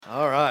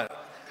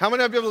How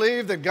many of you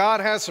believe that God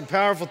has some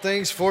powerful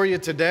things for you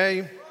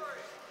today?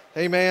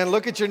 Amen.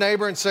 Look at your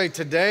neighbor and say,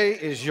 today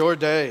is your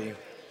day.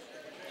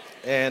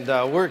 And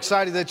we're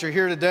excited that you're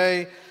here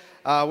today.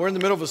 We're in the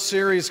middle of a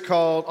series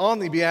called On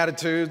the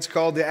Beatitudes,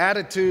 called The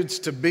Attitudes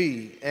to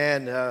Be.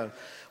 And I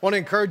want to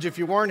encourage you, if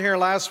you weren't here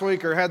last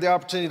week or had the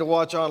opportunity to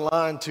watch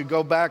online, to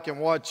go back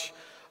and watch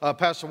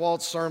Pastor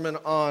Walt's sermon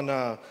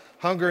on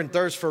hunger and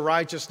thirst for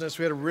righteousness.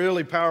 We had a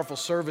really powerful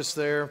service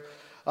there.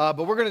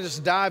 But we're going to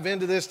just dive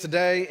into this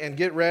today and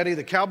get ready.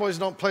 The Cowboys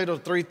don't play till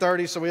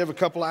 3:30, so we have a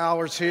couple of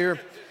hours here.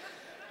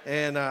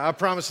 And I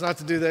promise not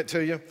to do that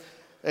to you.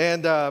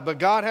 But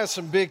God has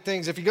some big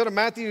things. If you go to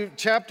Matthew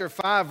chapter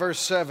 5, verse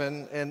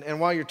 7, and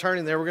while you're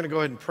turning there, we're going to go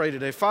ahead and pray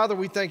today. Father,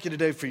 we thank you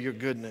today for your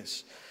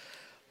goodness.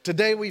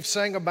 Today we've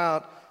sang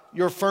about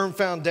your firm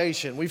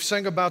foundation. We've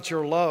sang about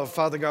your love,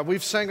 Father God.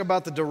 We've sang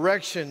about the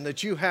direction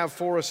that you have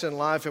for us in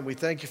life, and we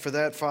thank you for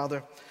that,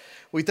 Father.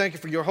 We thank you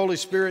for your Holy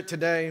Spirit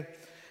today.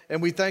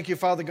 And we thank you,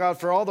 Father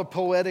God, for all the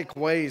poetic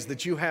ways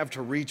that you have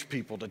to reach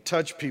people, to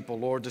touch people,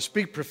 Lord, to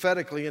speak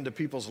prophetically into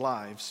people's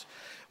lives.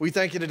 We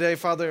thank you today,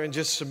 Father, and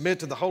just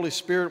submit to the Holy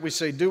Spirit. We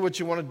say, do what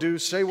you want to do,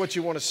 say what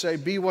you want to say,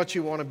 be what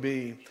you want to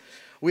be.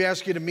 We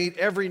ask you to meet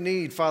every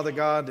need, Father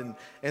God,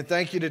 and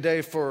thank you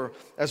today for,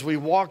 as we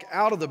walk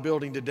out of the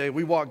building today,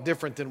 we walk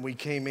different than we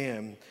came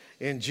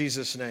in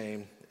Jesus'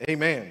 name.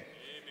 Amen.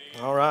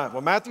 All right.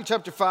 Well, Matthew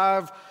chapter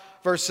 5,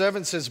 verse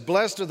 7 says,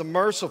 blessed are the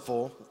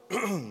merciful,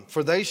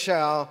 for they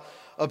shall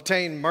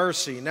obtain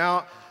mercy.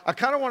 Now, I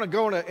kind of want to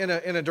go in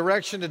a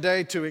direction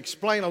today to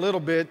explain a little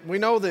bit. We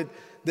know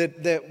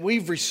that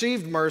we've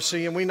received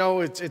mercy, and we know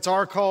it's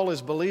our call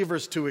as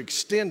believers to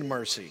extend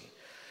mercy.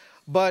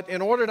 But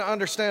in order to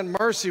understand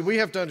mercy, we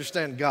have to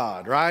understand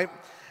God, right?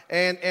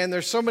 And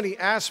there's so many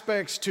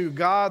aspects to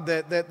God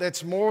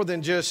that's more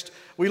than just,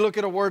 we look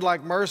at a word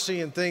like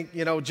mercy and think,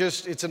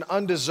 just it's an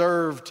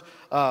undeserved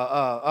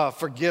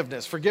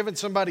forgiveness. Forgiving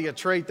somebody a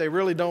trait they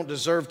really don't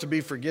deserve to be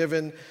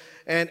forgiven.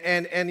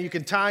 And you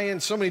can tie in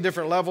so many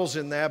different levels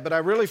in that. But I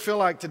really feel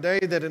like today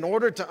that in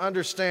order to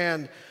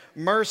understand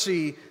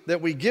mercy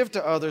that we give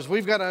to others,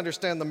 we've got to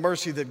understand the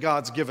mercy that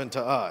God's given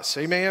to us.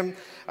 Amen?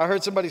 I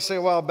heard somebody say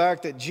a while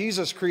back that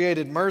Jesus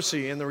created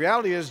mercy. And the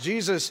reality is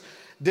Jesus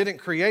didn't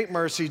create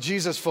mercy,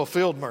 Jesus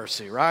fulfilled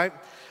mercy, right?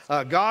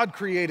 God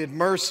created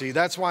mercy.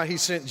 That's why he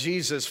sent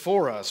Jesus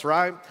for us,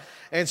 right?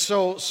 And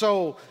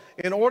so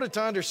in order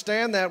to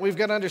understand that, we've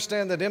got to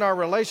understand that in our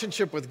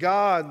relationship with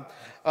God,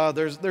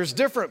 there's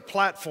different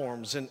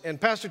platforms. And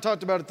Pastor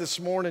talked about it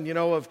this morning,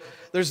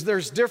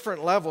 there's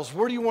different levels.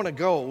 Where do you want to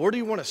go? Where do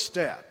you want to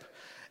step?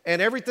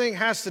 And everything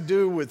has to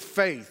do with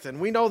faith. And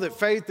we know that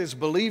faith is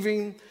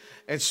believing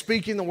and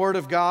speaking the word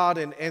of God.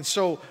 And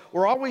so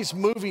we're always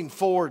moving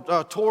forward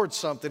towards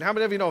something. How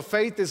many of you know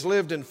faith is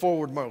lived in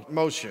forward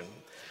motion?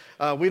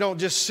 We don't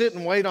just sit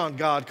and wait on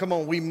God. Come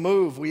on, we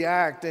move, we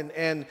act.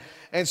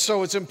 And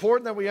so it's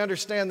important that we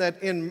understand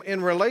that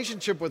in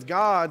relationship with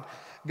God,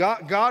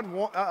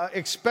 God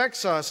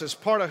expects us as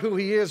part of who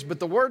he is. But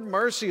the word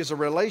mercy is a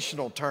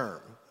relational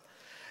term.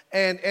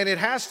 And it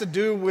has to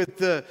do with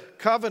the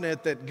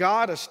covenant that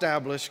God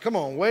established, come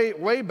on,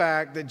 way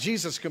back, that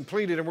Jesus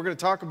completed, and we're going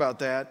to talk about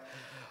that.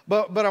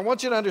 But I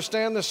want you to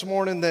understand this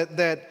morning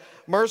that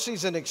mercy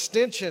is an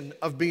extension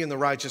of being the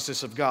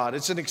righteousness of God.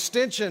 It's an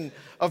extension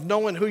of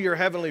knowing who your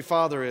heavenly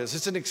Father is.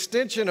 It's an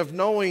extension of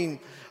knowing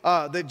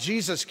that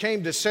Jesus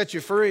came to set you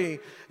free.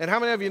 And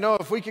how many of you know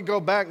if we could go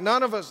back,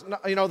 none of us,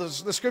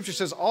 the scripture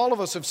says all of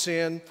us have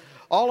sinned.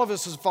 All of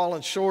us has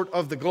fallen short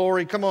of the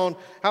glory. Come on,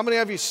 how many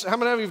of you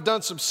have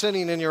done some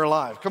sinning in your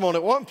life? Come on,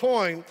 at one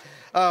point,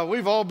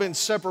 we've all been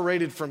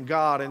separated from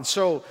God. And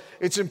so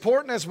it's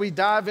important as we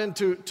dive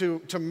into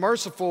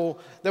merciful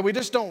that we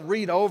just don't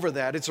read over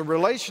that. It's a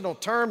relational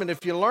term, and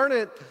if you learn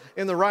it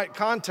in the right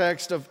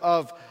context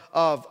of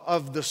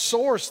the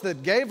source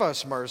that gave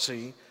us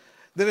mercy,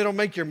 then it'll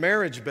make your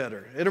marriage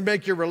better. It'll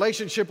make your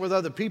relationship with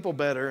other people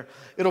better.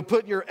 It'll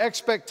put your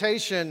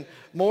expectation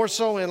more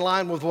so in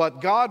line with what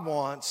God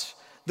wants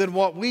than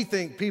what we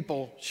think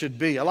people should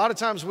be. A lot of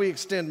times we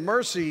extend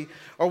mercy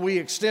or we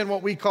extend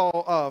what we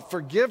call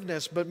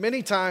forgiveness, but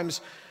many times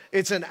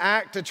it's an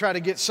act to try to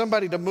get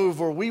somebody to move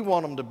where we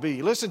want them to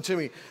be. Listen to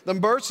me, the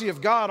mercy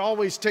of God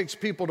always takes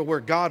people to where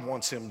God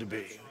wants them to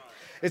be.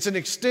 It's an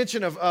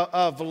extension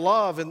of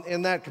love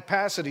in that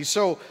capacity.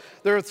 So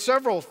there are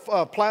several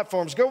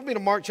platforms. Go with me to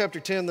Mark chapter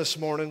 10 this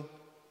morning,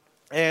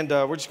 and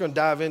we're just going to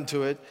dive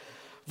into it.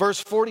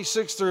 Verse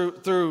 46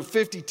 through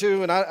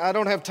 52, and I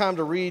don't have time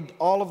to read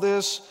all of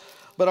this,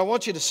 but I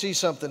want you to see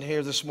something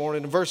here this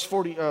morning. In verse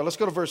 40, let's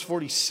go to verse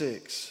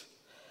 46.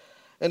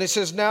 And it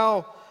says,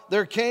 now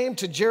there came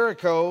to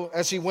Jericho,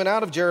 as he went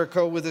out of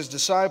Jericho with his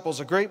disciples,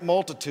 a great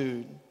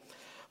multitude.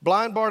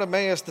 Blind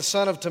Bartimaeus, the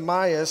son of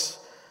Timaeus,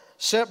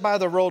 sat by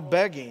the road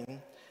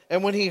begging.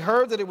 And when he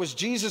heard that it was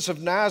Jesus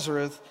of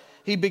Nazareth,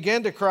 he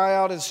began to cry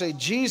out and say,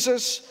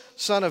 Jesus,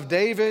 son of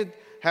David,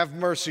 have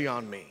mercy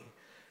on me.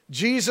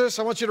 Jesus,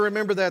 I want you to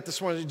remember that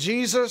this morning.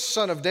 Jesus,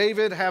 son of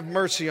David, have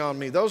mercy on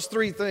me. Those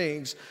three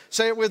things.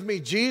 Say it with me.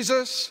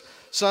 Jesus,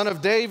 son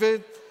of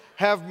David,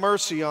 have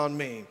mercy on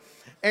me.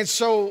 And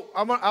so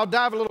I'll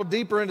dive a little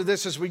deeper into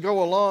this as we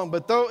go along,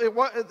 but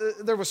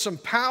there was some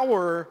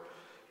power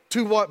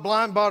to what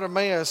blind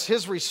Bartimaeus,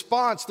 his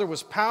response, there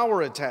was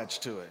power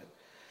attached to it.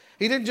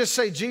 He didn't just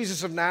say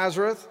Jesus of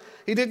Nazareth.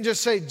 He didn't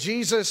just say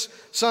Jesus,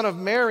 son of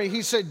Mary.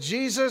 He said,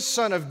 Jesus,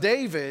 son of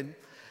David,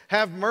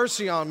 have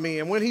mercy on me.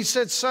 And when he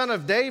said son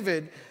of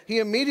David, he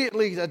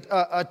immediately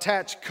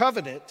attached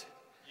covenant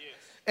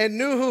and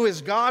knew who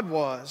his God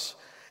was.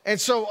 And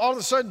so all of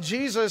a sudden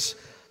Jesus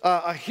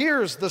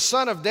hears the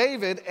son of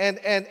David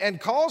and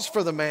calls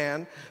for the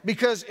man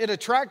because it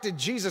attracted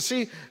Jesus.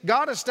 See,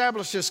 God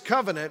established his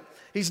covenant.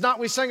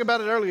 We sang about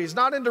it earlier. He's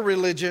not into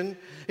religion.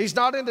 He's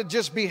not into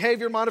just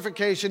behavior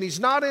modification. He's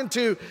not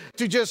into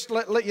just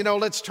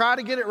let's try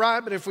to get it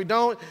right, but if we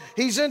don't,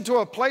 he's into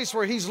a place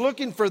where he's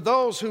looking for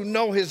those who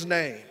know his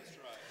name.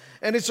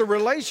 And it's a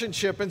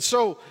relationship. And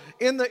so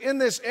in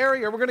this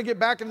area, we're going to get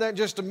back into that in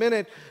just a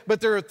minute,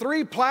 but there are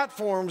 3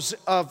 platforms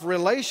of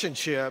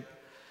relationship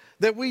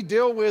that we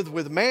deal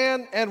with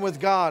man and with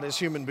God as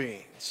human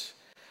beings.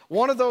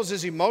 One of those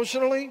is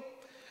emotionally.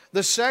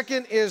 The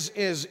second is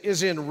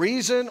in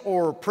reason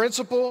or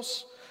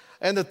principles.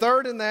 And the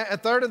third in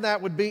that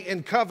would be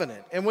in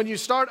covenant. And when you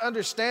start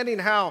understanding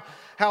how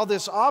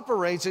this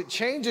operates, it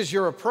changes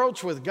your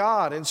approach with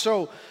God. And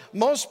so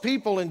most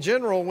people in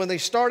general, when they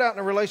start out in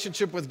a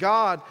relationship with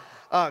God,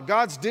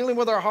 God's dealing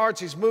with our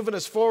hearts, he's moving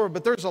us forward,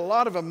 but there's a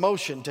lot of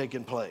emotion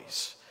taking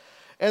place.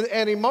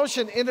 And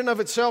emotion in and of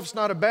itself is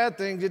not a bad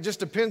thing. It just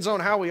depends on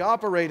how we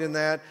operate in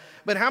that.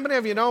 But how many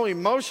of you know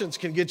emotions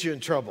can get you in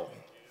trouble?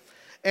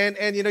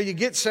 And you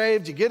get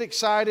saved, you get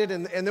excited,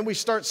 and then we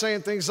start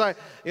saying things like,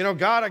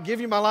 God, I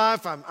give you my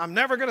life. I'm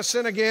never going to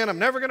sin again. I'm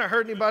never going to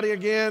hurt anybody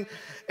again.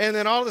 And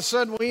then all of a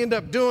sudden we end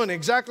up doing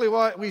exactly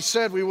what we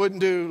said we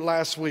wouldn't do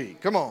last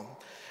week. Come on.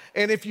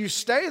 And if you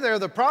stay there,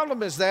 the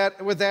problem is that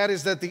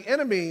the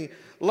enemy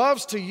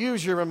loves to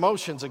use your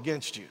emotions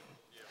against you.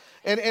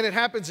 And it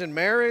happens in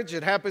marriage.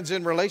 It happens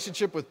in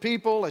relationship with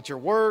people, at your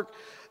work,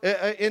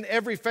 in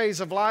every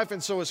phase of life.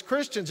 And so as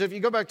Christians, if you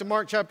go back to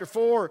Mark chapter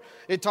 4,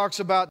 it talks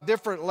about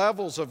different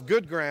levels of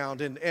good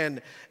ground.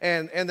 And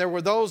there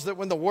were those that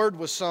when the word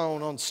was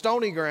sown on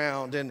stony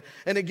ground. And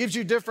it gives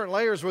you different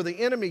layers where the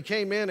enemy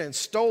came in and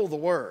stole the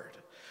word.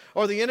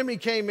 Or the enemy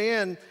came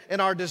in and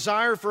our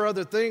desire for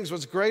other things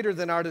was greater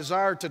than our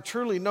desire to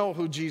truly know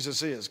who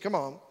Jesus is. Come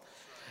on.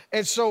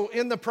 And so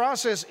in the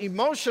process,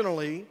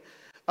 emotionally,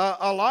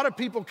 a lot of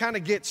people kind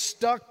of get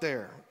stuck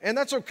there. And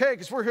that's okay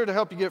because we're here to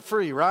help you get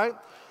free, right?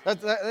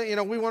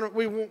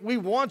 We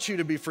want you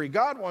to be free.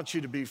 God wants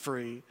you to be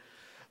free.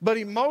 But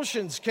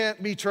emotions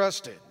can't be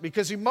trusted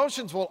because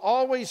emotions will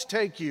always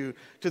take you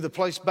to the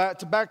place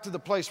back to the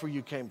place where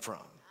you came from.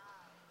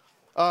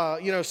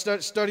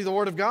 Study the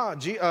Word of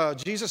God.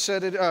 Jesus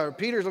said it.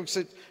 Peter looks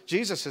at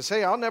Jesus and says,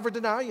 "Hey, I'll never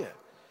deny you."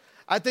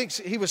 I think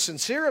he was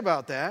sincere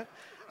about that.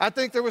 I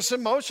think there was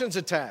some emotions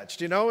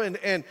attached,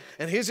 and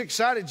he's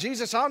excited.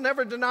 Jesus, I'll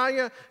never deny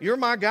you. You're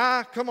my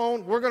guy. Come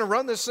on, we're going to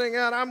run this thing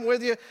out. I'm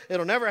with you.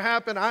 It'll never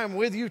happen. I am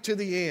with you to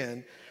the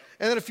end.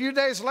 And then a few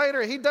days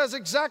later, he does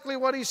exactly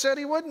what he said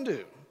he wouldn't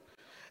do.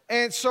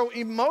 And so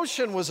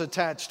emotion was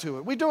attached to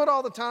it. We do it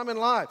all the time in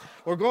life.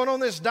 We're going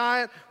on this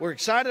diet. We're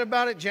excited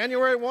about it.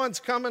 January 1's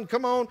coming.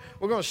 Come on.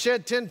 We're going to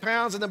shed 10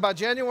 pounds. And then by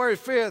January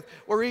 5th,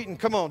 we're eating,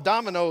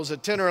 Domino's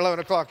at 10 or 11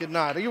 o'clock at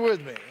night. Are you with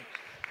me?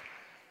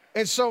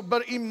 And so,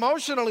 but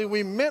emotionally,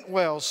 we meant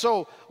well.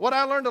 So what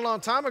I learned a long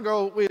time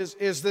ago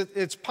is that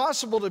it's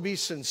possible to be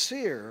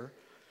sincere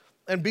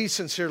and be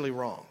sincerely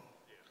wrong.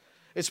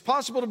 It's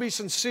possible to be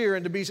sincere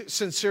and to be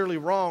sincerely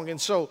wrong. And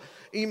so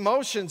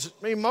emotions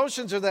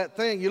are that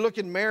thing. You look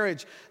in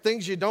marriage,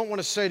 things you don't want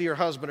to say to your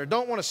husband or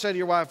don't want to say to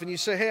your wife, and you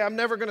say, "Hey, I'm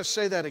never going to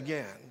say that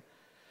again."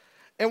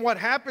 And what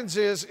happens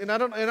is, and I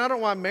don't know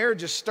why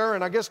marriage is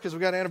stirring, I guess because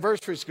we got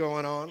anniversaries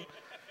going on.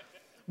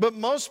 But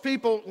most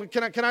people,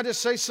 can I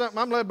just say something?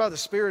 I'm led by the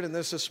Spirit in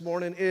this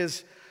morning,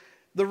 is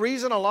the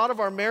reason a lot of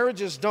our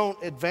marriages don't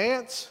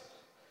advance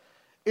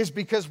is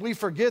because we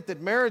forget that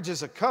marriage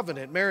is a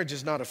covenant. Marriage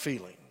is not a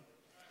feeling.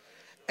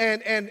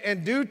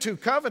 And due to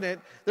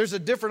covenant, there's a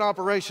different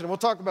operation. We'll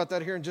talk about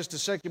that here in just a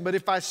second. But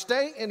if I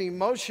stay in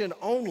emotion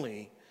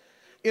only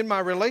in my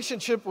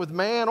relationship with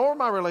man or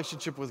my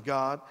relationship with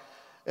God,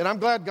 and I'm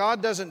glad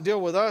God doesn't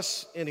deal with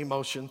us in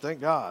emotion,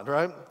 thank God,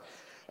 right?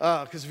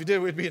 Because if he did,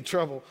 we'd be in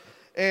trouble.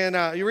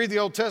 And you read the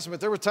Old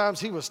Testament, there were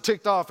times he was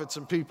ticked off at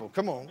some people.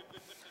 Come on.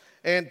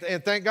 And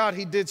thank God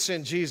he did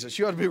send Jesus.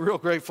 You ought to be real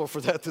grateful for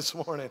that this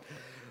morning.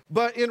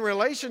 But in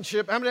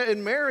relationship,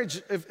 in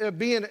marriage,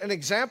 being an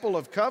example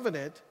of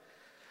covenant,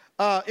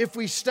 if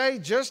we stay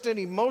just in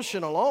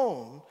emotion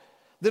alone,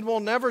 then we'll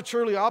never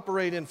truly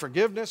operate in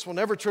forgiveness. We'll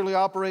never truly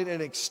operate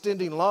in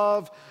extending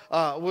love.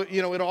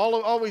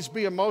 It'll always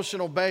be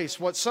emotional based.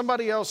 What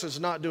somebody else is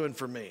not doing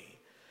for me.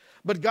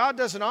 But God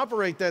doesn't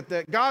operate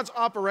that. God's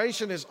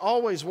operation is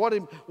always what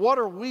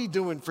are we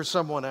doing for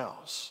someone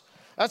else?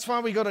 That's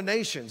why we go to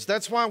nations.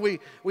 That's why we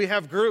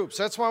have groups.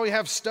 That's why we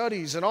have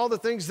studies and all the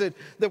things that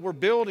we're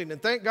building. And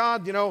thank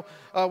God,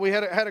 we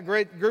had a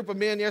great group of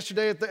men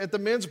yesterday at the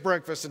men's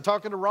breakfast. And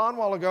talking to Ron a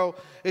while ago,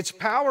 it's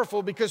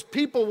powerful because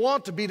people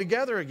want to be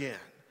together again.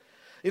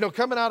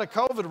 Coming out of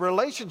COVID,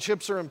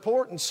 relationships are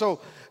important. So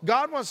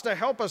God wants to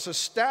help us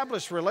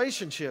establish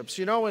relationships,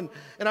 and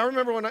I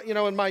remember when,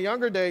 in my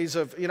younger days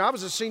I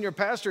was a senior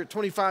pastor at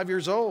 25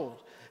 years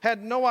old.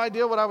 Had no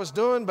idea what I was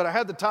doing, but I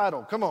had the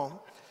title. Come on.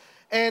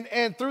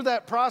 And through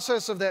that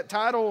process of that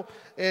title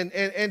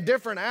and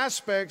different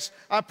aspects,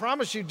 I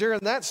promise you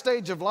during that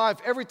stage of life,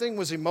 everything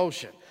was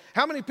emotion.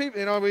 How many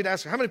people, we'd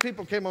ask, how many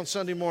people came on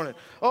Sunday morning?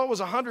 Oh, it was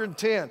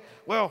 110.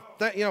 Well,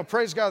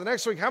 praise God. The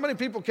next week, how many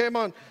people came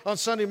on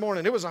Sunday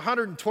morning? It was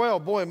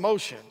 112. Boy,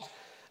 emotion.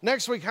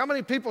 Next week, how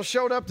many people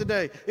showed up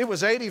today? It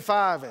was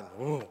 85. And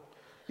whoa,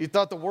 you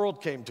thought the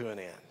world came to an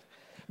end.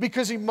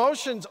 Because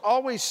emotions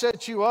always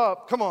set you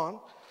up. Come on.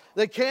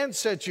 They can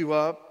set you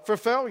up for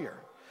failure.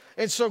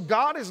 And so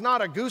God is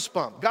not a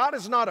goosebump. God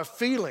is not a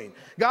feeling.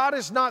 God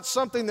is not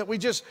something that we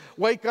just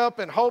wake up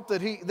and hope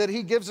that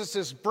He gives us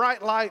this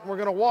bright light and we're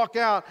going to walk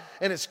out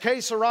and it's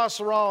que sera,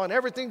 sera, and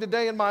everything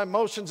today in my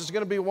emotions is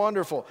going to be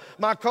wonderful.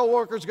 My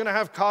coworker's going to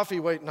have coffee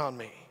waiting on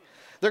me.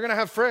 They're going to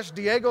have fresh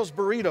Diego's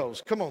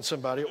burritos. Come on,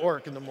 somebody, at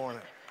work in the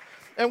morning.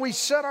 And we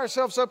set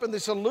ourselves up in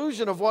this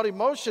illusion of what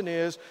emotion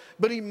is,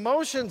 but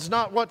emotion's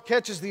not what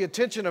catches the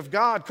attention of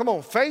God. Come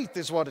on, faith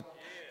is what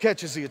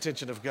catches the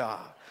attention of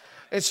God.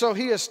 And so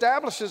He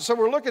establishes, so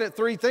we're looking at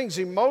three things.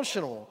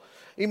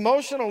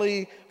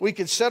 Emotionally, we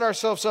can set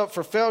ourselves up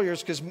for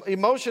failures because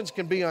emotions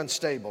can be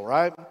unstable,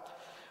 right?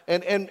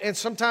 And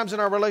sometimes in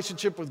our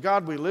relationship with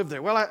God, we live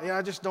there. Well,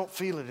 I just don't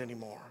feel it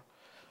anymore.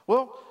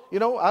 Well,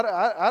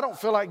 I don't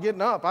feel like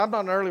getting up. I'm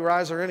not an early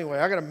riser anyway.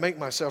 I got to make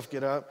myself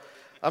get up.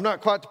 I'm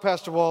not quite to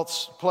Pastor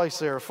Walt's place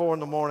there at 4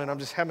 a.m.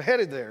 I'm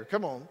headed there.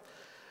 Come on.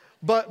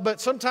 But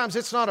sometimes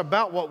it's not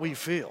about what we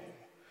feel.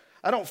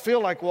 I don't feel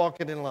like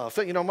walking in love.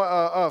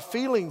 My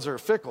feelings are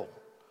fickle.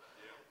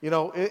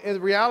 The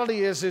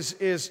reality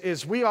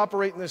is we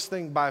operate in this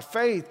thing by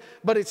faith,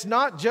 but it's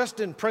not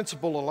just in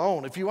principle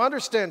alone. If you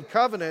understand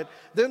covenant,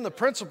 then the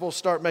principles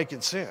start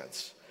making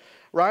sense,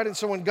 right? And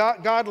so when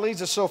God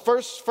leads us, so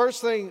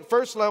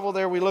first level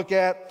there we look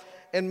at,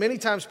 and many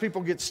times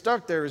people get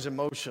stuck there, is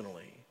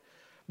emotionally.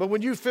 But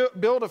when you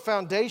build a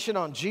foundation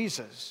on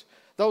Jesus,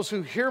 those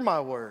who hear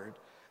my word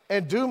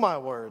and do my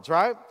words,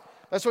 right?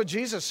 That's what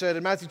Jesus said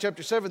in Matthew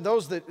chapter 7.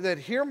 Those that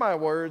hear my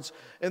words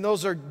and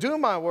those that do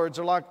my words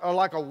are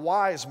like a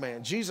wise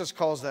man. Jesus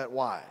calls that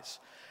wise.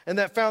 And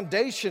that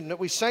foundation that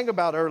we sang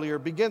about earlier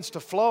begins to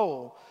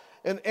flow.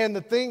 And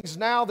the things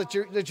now that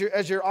you're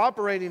as you're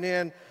operating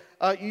in,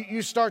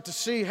 you start to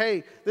see,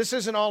 hey, this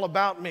isn't all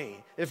about me.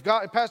 If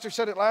God, Pastor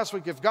said it last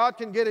week, if God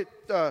can get it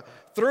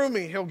through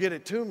me, He'll get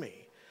it to me.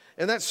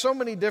 And that's so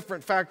many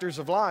different factors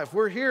of life.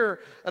 We're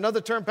here,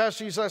 another term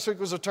Pastor used last week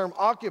was the term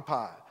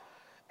occupy.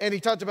 And he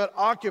talked about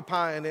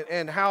occupying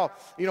and how,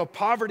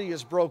 poverty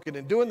is broken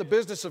and doing the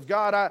business of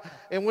God.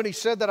 And when he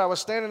said that, I was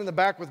standing in the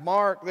back with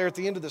Mark there at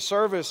the end of the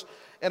service.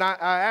 And I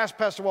asked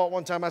Pastor Walt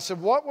one time, I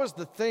said, what was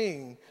the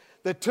thing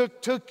that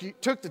took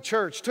the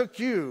church, took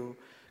you?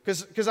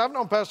 Because I've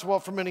known Pastor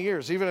Walt for many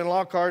years, even in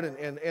Lockhart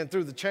and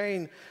through the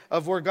chain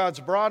of where God's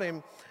brought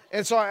him.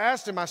 And so I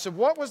asked him, I said,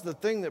 what was the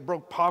thing that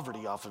broke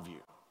poverty off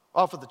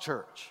of the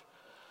church?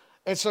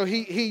 And so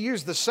he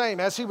used the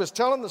same. As he was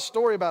telling the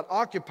story about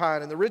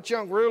occupying and the rich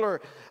young ruler,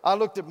 I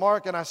looked at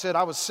Mark and I said,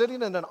 I was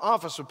sitting in an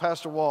office with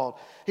Pastor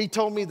Walt. He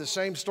told me the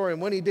same story.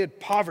 And when he did,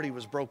 poverty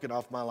was broken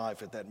off my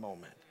life at that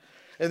moment.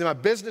 And then my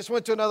business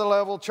went to another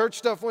level. Church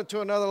stuff went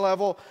to another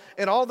level.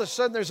 And all of a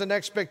sudden there's an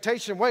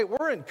expectation. Wait,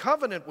 we're in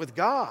covenant with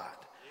God.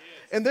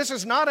 And this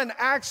is not an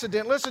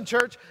accident. Listen,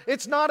 church,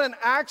 it's not an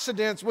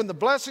accident when the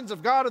blessings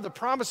of God and the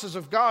promises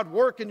of God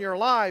work in your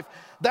life.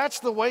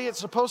 That's the way it's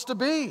supposed to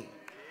be.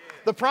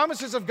 The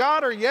promises of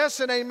God are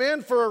yes and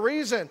amen for a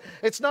reason.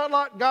 It's not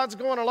like God's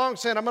going along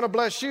saying, I'm going to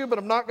bless you, but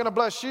I'm not going to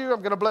bless you. I'm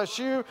going to bless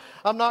you.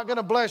 I'm not going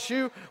to bless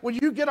you. When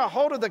you get a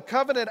hold of the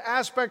covenant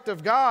aspect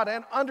of God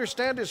and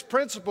understand His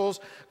principles,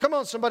 come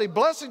on, somebody,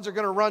 blessings are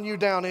going to run you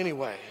down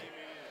anyway.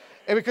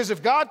 And because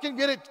if God can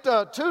get it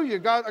to you,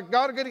 God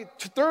will get it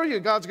through you,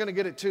 God's going to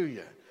get it to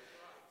you.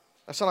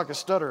 I sound like a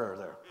stutterer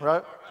there,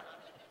 right?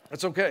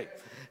 That's okay.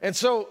 And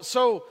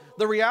so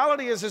the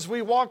reality is, as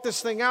we walk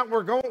this thing out,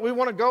 we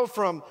want to go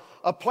from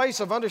a place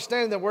of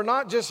understanding that we're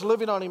not just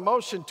living on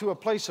emotion to a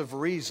place of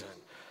reason.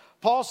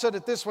 Paul said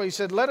it this way. He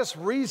said, let us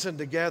reason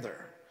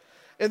together.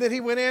 And then he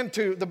went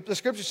into, the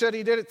scripture said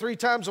he did it 3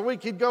 times a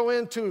week. He'd go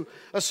into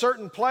a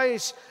certain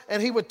place and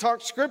he would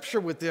talk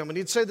scripture with them. And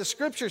he'd say, the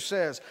scripture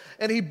says,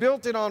 and he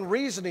built it on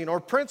reasoning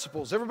or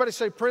principles. Everybody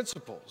say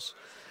principles.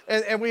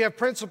 And we have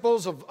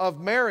principles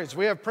of marriage.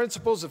 We have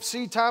principles of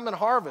seed time and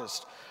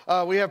harvest.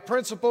 We have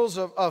principles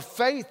of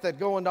faith that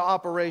go into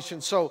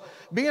operation. So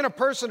being a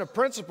person of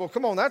principle,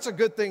 come on, that's a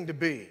good thing to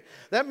be.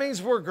 That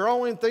means we're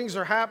growing, things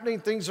are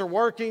happening, things are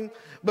working.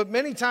 But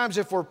many times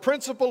if we're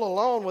principle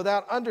alone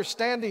without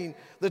understanding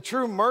the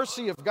true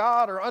mercy of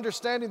God or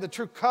understanding the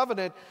true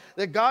covenant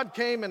that God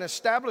came and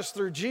established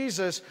through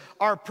Jesus,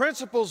 our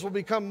principles will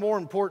become more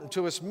important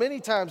to us many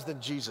times than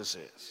Jesus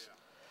is.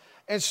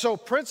 And so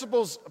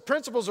principles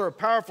are a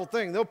powerful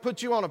thing. They'll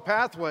put you on a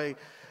pathway,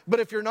 but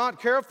if you're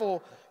not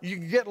careful, you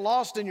can get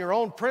lost in your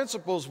own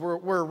principles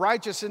where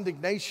righteous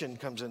indignation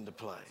comes into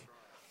play.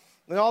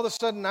 And all of a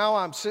sudden now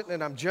I'm sitting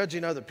and I'm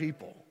judging other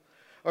people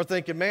or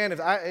thinking, man,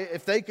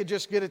 if they could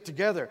just get it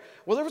together.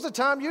 Well, there was a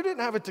time you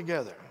didn't have it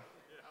together.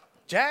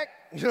 Jack,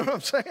 you know what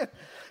I'm saying?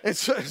 And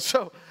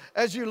so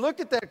as you look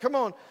at that, come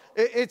on,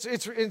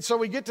 and so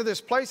we get to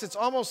this place, it's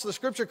almost, the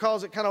scripture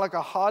calls it kind of like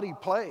a haughty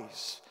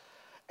place.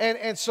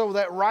 And so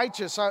that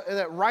righteous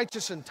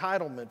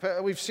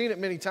entitlement, we've seen it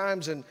many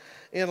times in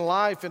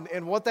life,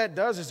 and what that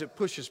does is it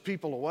pushes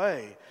people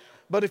away.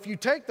 But if you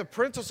take the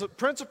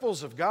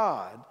principles of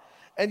God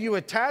and you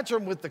attach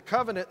them with the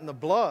covenant and the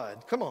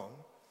blood, come on,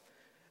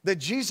 that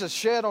Jesus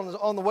shed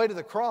on the way to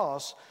the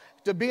cross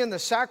to being the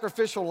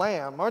sacrificial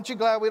lamb. Aren't you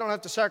glad we don't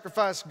have to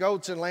sacrifice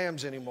goats and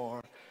lambs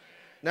anymore?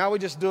 Now we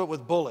just do it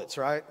with bullets,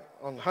 right,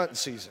 on hunting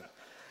season.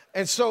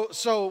 And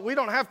so we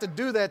don't have to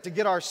do that to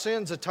get our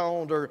sins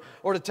atoned or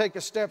to take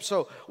a step.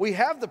 So we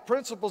have the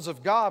principles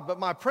of God, but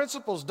my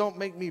principles don't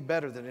make me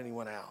better than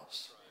anyone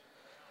else.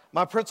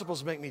 My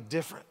principles make me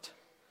different.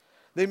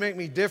 They make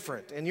me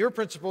different. And your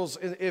principles,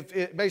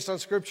 based on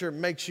Scripture,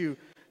 makes you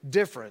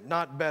different,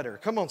 not better.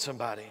 Come on,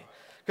 somebody.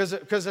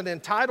 Because an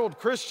entitled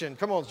Christian,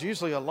 come on, it's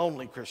usually a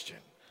lonely Christian.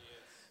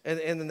 And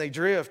then they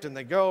drift and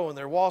they go and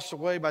they're washed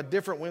away by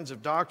different winds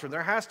of doctrine.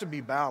 There has to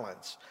be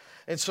balance.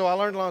 And so I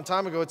learned a long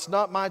time ago, it's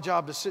not my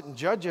job to sit and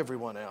judge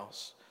everyone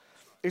else.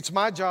 It's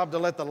my job to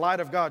let the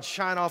light of God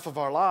shine off of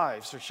our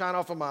lives or shine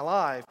off of my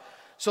life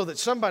so that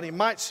somebody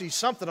might see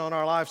something on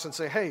our lives and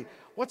say, hey,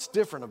 what's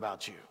different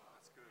about you?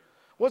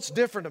 What's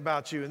different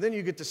about you? And then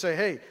you get to say,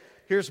 hey,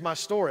 here's my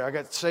story. I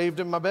got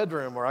saved in my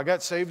bedroom, or I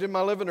got saved in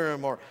my living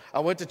room, or I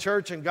went to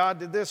church and God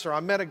did this, or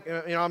I met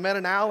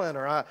an Allen,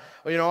 or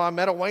I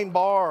met a Wayne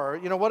Barr,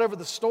 or whatever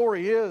the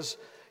story is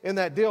in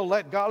that deal.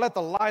 Let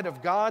the light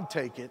of God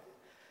take it.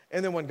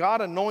 And then when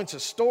God anoints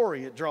a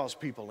story, it draws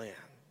people in.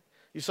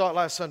 You saw it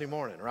last Sunday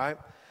morning, right?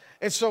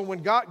 And so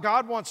when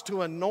God wants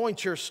to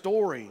anoint your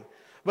story,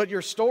 but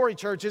your story,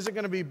 church, isn't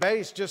going to be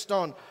based just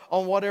on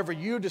whatever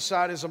you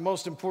decide is the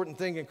most important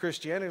thing in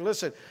Christianity.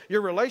 Listen,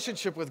 your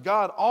relationship with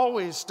God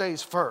always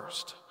stays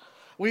first.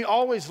 We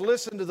always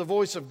listen to the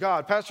voice of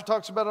God. Pastor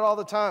talks about it all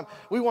the time.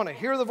 We want to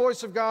hear the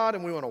voice of God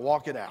and we want to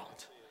walk it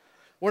out.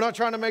 We're not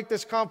trying to make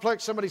this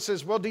complex. Somebody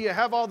says, well, do you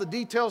have all the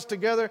details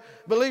together?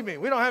 Believe me,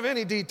 we don't have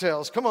any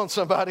details. Come on,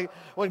 somebody.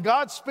 When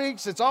God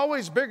speaks, it's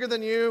always bigger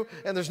than you,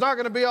 and there's not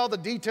going to be all the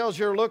details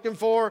you're looking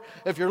for.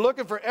 If you're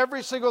looking for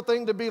every single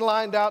thing to be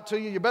lined out to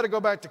you, you better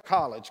go back to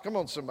college. Come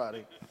on,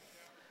 somebody.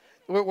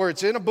 Where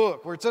it's in a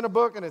book,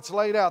 and it's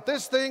laid out.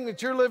 This thing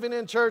that you're living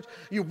in, church,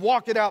 you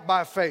walk it out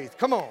by faith.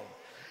 Come on.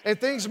 And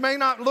things may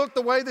not look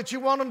the way that you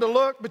want them to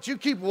look, but you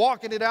keep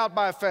walking it out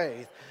by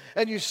faith.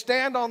 And you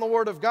stand on the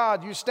Word of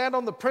God. You stand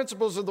on the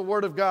principles of the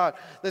Word of God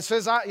that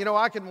says,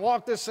 I can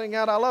walk this thing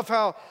out. I love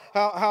how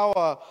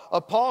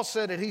Paul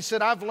said it. He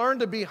said, I've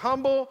learned to be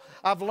humble.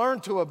 I've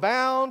learned to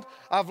abound.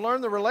 I've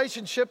learned the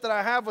relationship that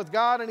I have with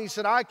God. And he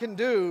said, I can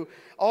do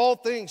all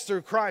things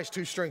through Christ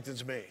who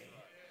strengthens me.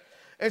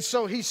 And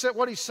so he said,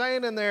 what he's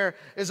saying in there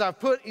is I've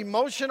put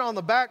emotion on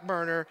the back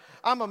burner.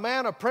 I'm a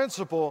man of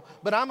principle,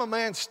 but I'm a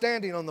man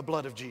standing on the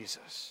blood of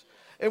Jesus.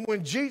 And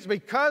when Jesus,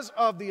 because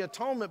of the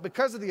atonement,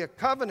 because of the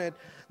covenant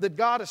that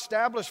God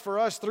established for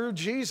us through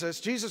Jesus,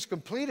 Jesus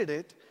completed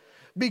it.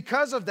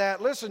 Because of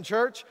that, listen,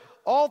 church,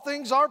 all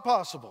things are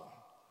possible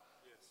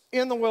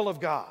in the will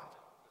of God.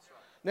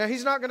 Now,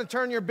 he's not going to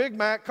turn your Big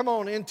Mac, come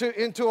on,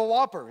 into a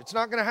Whopper. It's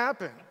not going to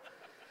happen.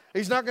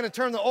 He's not going to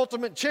turn the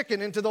ultimate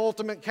chicken into the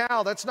ultimate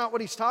cow. That's not what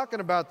he's talking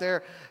about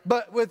there.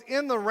 But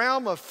within the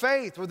realm of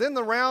faith, within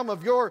the realm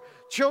of your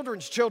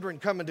children's children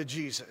coming to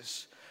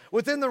Jesus,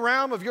 within the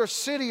realm of your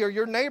city or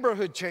your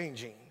neighborhood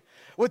changing,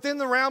 within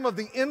the realm of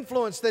the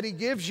influence that he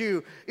gives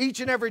you each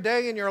and every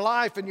day in your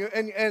life and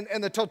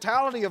the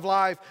totality of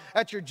life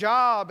at your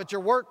job, at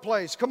your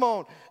workplace, come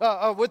on,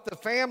 with the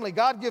family,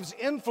 God gives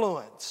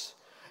influence.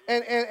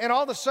 And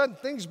all of a sudden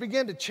things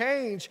begin to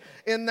change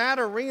in that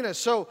arena.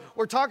 So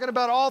we're talking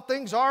about all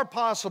things are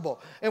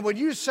possible. And when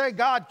you say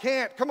God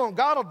can't, come on,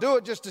 God will do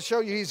it just to show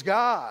you he's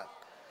God.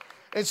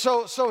 And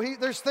so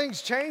there's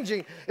things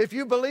changing. If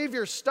you believe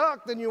you're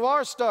stuck, then you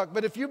are stuck.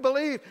 But if you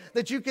believe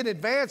that you can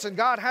advance and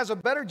God has a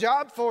better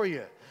job for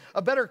you,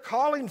 a better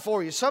calling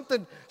for you,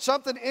 something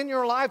in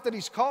your life that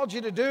He's called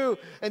you to do,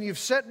 and you've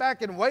sat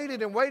back and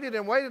waited and waited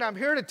and waited. I'm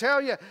here to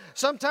tell you,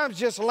 sometimes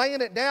just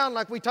laying it down,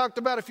 like we talked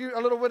about a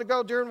little bit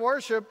ago during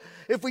worship,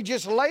 if we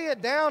just lay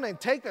it down and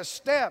take a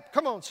step,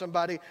 come on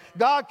somebody,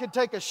 God could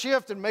take a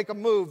shift and make a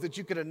move that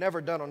you could have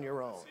never done on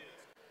your own.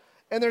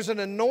 And there's an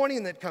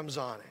anointing that comes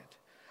on it.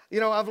 You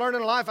know, I've learned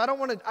in life, I don't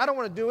want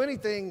to do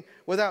anything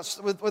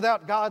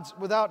without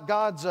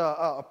God's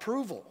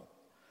approval.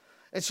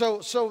 And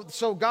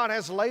so God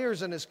has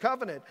layers in His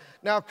covenant.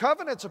 Now,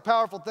 covenant's a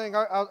powerful thing.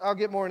 I'll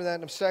get more into that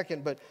in a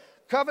second, but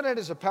covenant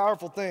is a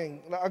powerful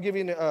thing. I'll give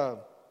you the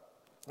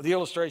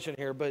illustration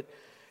here, but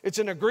it's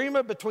an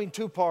agreement between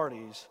two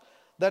parties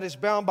that is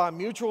bound by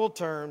mutual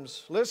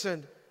terms,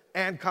 listen,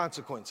 and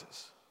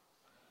consequences.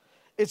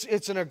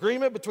 It's an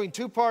agreement between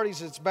two parties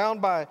that's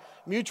bound by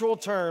mutual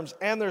terms,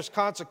 and there's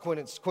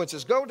consequences.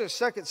 Go to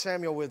 2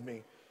 Samuel with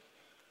me.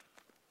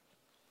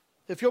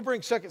 If you'll bring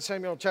 2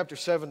 Samuel chapter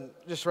 7,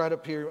 just right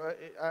up here.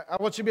 I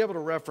want you to be able to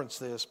reference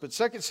this. But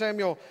 2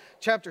 Samuel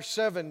chapter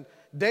 7,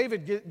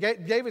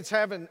 David's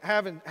having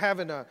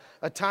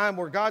a time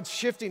where God's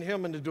shifting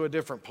him into a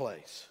different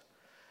place.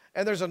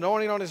 And there's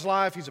anointing on his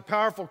life. He's a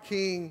powerful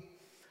king.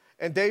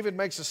 And David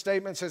makes a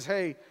statement, says,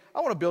 hey, I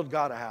want to build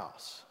God a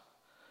house.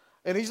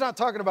 And he's not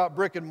talking about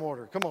brick and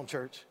mortar. Come on,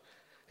 church.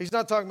 He's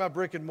not talking about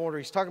brick and mortar.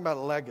 He's talking about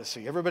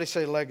legacy. Everybody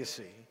say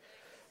legacy.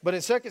 But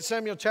in 2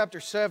 Samuel chapter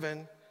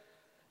 7,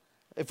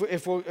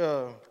 if we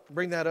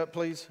bring that up,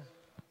 please.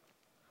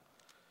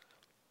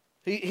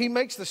 He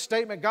makes the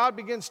statement, God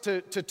begins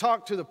to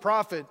talk to the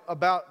prophet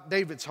about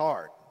David's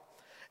heart.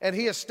 And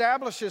he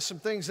establishes some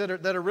things that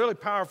are really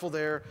powerful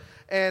there.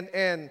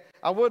 And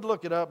I would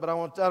look it up, but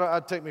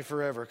it'd take me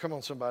forever. Come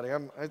on, somebody.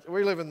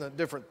 We live in a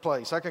different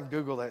place. I can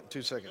Google that in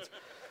 2 seconds.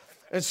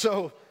 And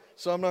so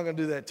I'm not going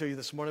to do that to you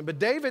this morning. But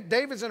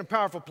David's in a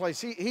powerful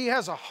place. He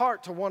has a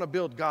heart to want to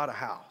build God a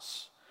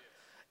house.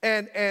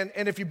 And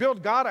if you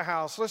build God a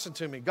house, listen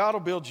to me, God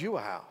will build you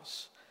a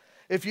house.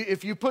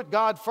 If you put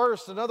God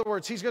first, in other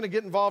words, He's going to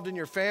get involved in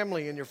your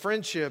family and your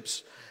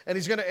friendships, and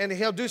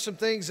He'll do some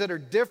things that are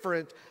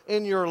different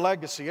in your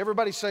legacy.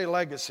 Everybody say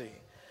legacy.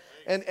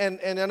 And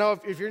I know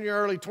if you're in your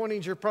early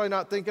 20s, you're probably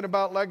not thinking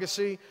about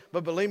legacy,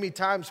 but believe me,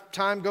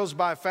 time goes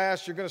by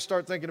fast. You're going to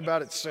start thinking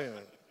about it soon.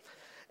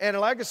 And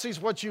legacy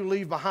is what you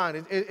leave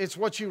behind. It's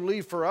what you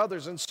leave for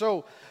others. And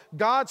so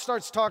God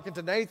starts talking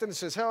to Nathan and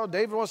says, hell,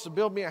 David wants to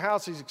build me a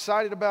house. He's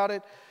excited about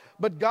it.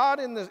 But God,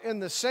 in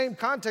the same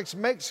context,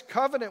 makes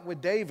covenant with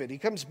David. He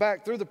comes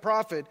back through the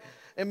prophet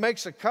and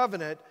makes a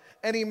covenant.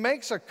 And He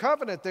makes a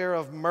covenant there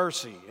of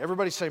mercy.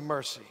 Everybody say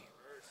mercy.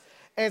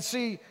 And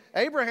see,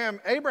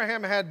 Abraham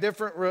had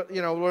different,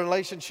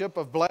 relationship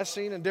of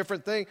blessing and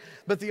different things.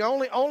 But the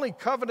only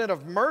covenant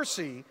of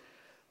mercy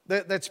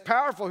that's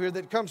powerful here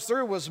that comes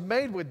through was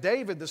made with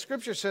David. The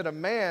scripture said a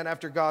man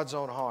after God's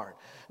own heart.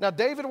 Now,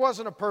 David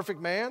wasn't a perfect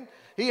man.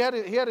 He had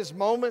his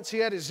moments, he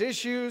had his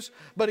issues,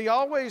 but he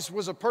always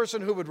was a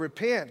person who would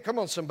repent, come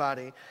on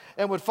somebody,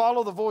 and would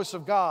follow the voice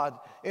of God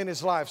in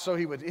his life. So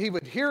he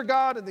would hear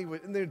God and he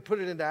would put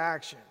it into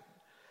action.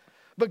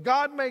 But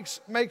God makes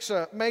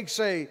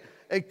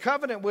a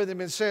covenant with him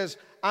and says,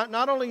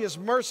 not only is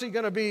mercy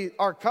going to be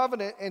our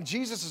covenant and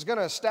Jesus is going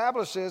to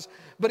establish this,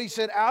 but He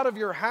said out of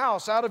your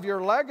house, out of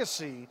your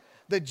legacy,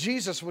 that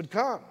Jesus would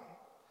come.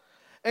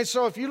 And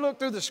so if you look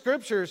through the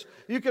scriptures,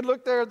 you could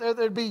look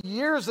there'd be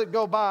years that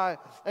go by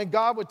and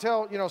God would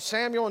tell,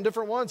 Samuel and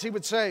different ones, He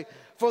would say,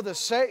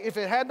 if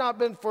it had not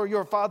been for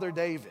your father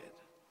David,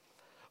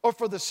 or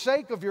for the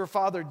sake of your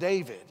father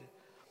David,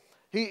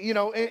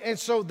 and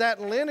so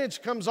that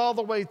lineage comes all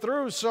the way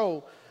through.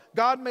 So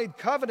God made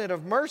covenant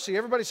of mercy.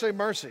 Everybody say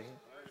mercy.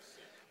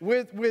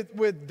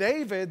 With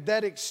David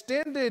that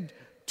extended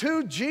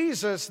to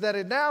Jesus that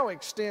it now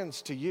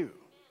extends to you.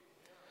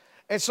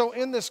 And so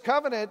in this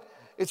covenant,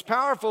 it's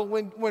powerful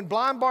when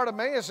blind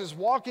Bartimaeus is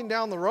walking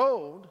down the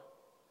road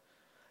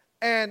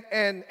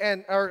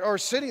or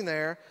sitting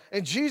there,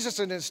 and Jesus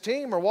and His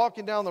team are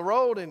walking down the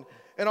road,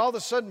 and all of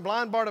a sudden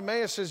blind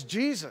Bartimaeus says,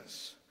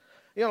 Jesus.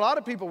 A lot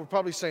of people were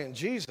probably saying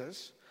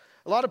Jesus.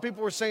 A lot of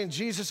people were saying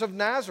Jesus of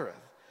Nazareth.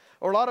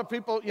 Or a lot of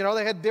people,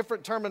 they had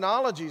different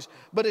terminologies.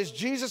 But as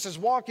Jesus is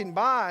walking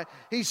by,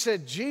 He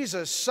said,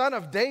 Jesus, Son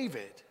of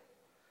David,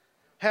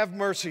 have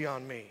mercy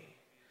on me.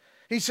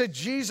 He said,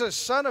 Jesus,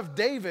 Son of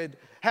David,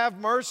 have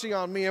mercy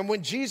on me. And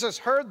when Jesus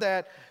heard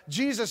that,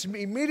 Jesus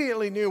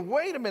immediately knew,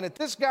 wait a minute,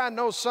 this guy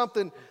knows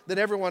something that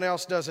everyone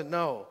else doesn't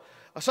know.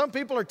 Some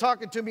people are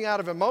talking to me out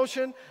of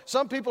emotion.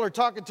 Some people are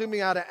talking to me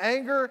out of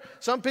anger.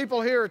 Some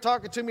people here are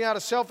talking to me out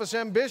of selfish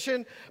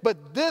ambition.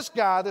 But this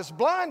guy, this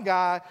blind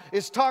guy,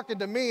 is talking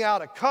to me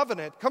out of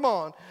covenant, come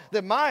on,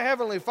 that my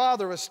Heavenly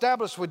Father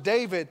established with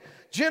David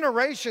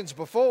generations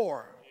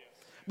before.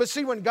 But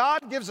see, when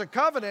God gives a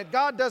covenant,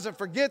 God doesn't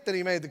forget that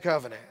He made the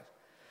covenant.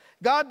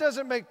 God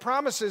doesn't make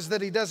promises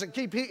that He doesn't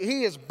keep.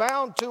 He is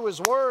bound to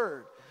His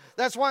word.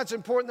 That's why it's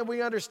important that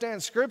we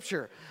understand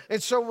Scripture.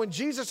 And so when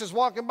Jesus is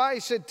walking by, he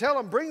said, tell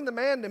him, bring the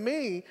man to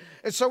me.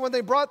 And so when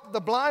they brought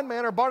the blind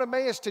man or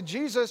Bartimaeus to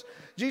Jesus,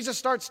 Jesus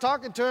starts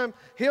talking to him,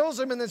 heals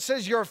him, and then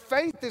says, your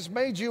faith has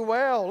made you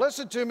well.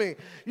 Listen to me.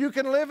 You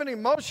can live in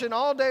emotion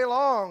all day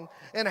long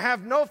and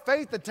have no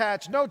faith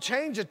attached, no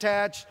change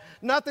attached.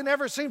 Nothing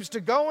ever seems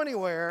to go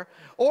anywhere.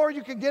 Or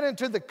you can get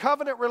into the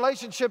covenant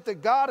relationship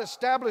that God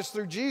established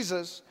through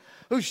Jesus,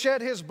 who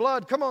shed his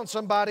blood, come on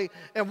somebody,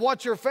 and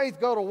watch your faith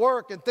go to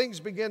work and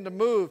things begin to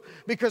move.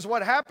 Because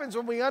what happens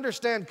when we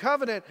understand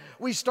covenant,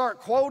 we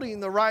start quoting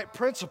the right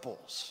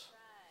principles.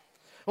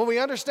 When we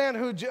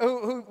understand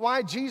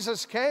why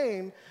Jesus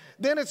came,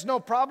 then it's no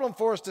problem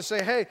for us to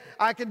say, hey,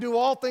 I can do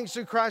all things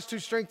through Christ who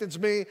strengthens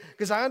me,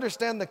 because I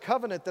understand the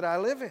covenant that I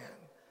live in.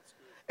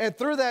 And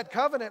through that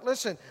covenant,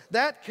 listen,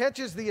 that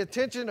catches the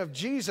attention of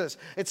Jesus.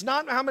 It's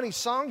not how many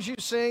songs you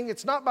sing.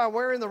 It's not by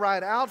wearing the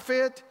right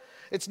outfit.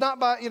 It's not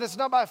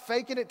by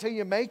faking it till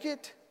you make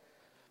it.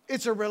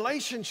 It's a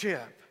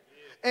relationship.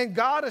 And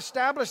God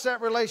established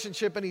that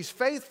relationship, and he's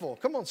faithful.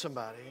 Come on,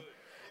 somebody.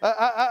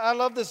 I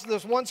love this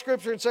one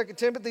scripture in 2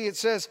 Timothy. It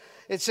says,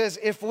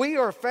 if we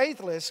are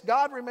faithless,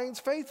 God remains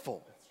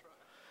faithful.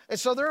 And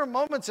so there are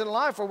moments in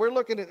life where we're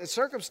looking at the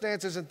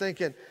circumstances and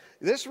thinking,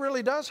 this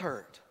really does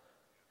hurt.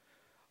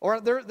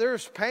 Or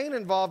there's pain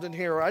involved in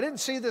here, or I didn't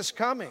see this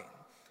coming.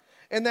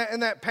 And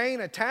that pain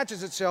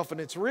attaches itself,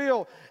 and it's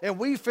real, and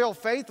we feel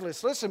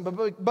faithless. Listen,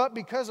 but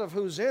because of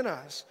who's in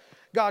us,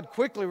 God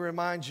quickly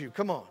reminds you,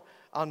 come on,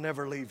 I'll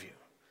never leave you.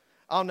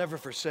 I'll never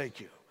forsake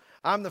you.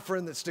 I'm the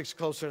friend that sticks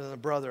closer than a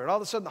brother. And all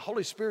of a sudden, the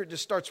Holy Spirit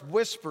just starts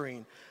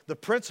whispering the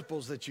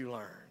principles that you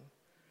learn.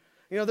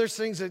 You know, there's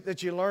things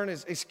that you learn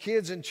as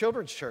kids in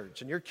children's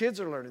church, and your kids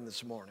are learning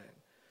this morning,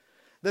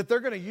 that they're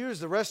going to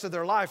use the rest of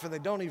their life, and they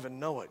don't even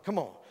know it. Come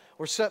on,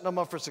 we're setting them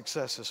up for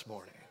success this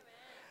morning.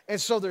 And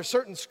so there's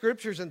certain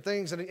scriptures and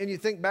things, and you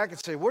think back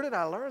and say, where did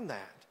I learn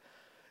that?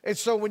 And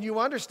so when you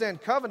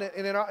understand covenant,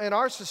 and in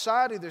our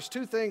society, there's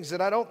two things that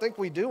I don't think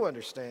we do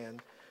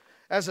understand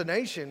as a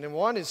nation. And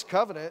one is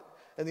covenant,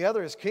 and the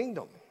other is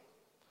kingdom.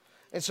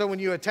 And so when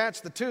you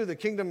attach the two, the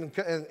kingdom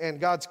and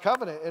God's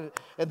covenant,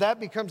 and that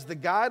becomes the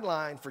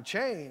guideline for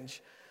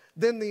change,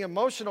 then the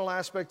emotional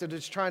aspect of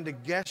just trying to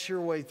guess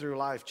your way through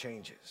life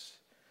changes.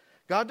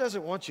 God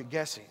doesn't want you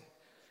guessing.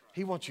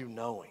 He wants you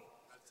knowing.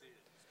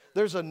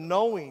 There's a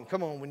knowing,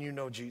 come on, when you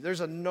know Jesus. There's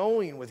a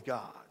knowing with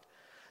God.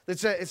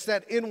 It's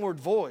that inward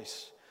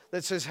voice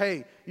that says,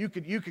 hey, you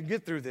can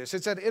get through this.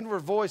 It's that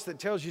inward voice that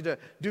tells you to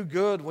do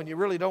good when you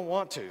really don't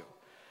want to.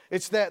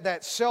 It's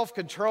that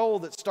self-control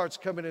that starts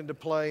coming into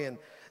play, and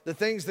the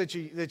things that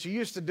you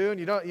used to do, and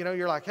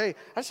you're like, hey,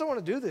 I just don't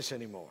want to do this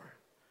anymore.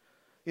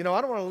 I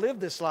don't want to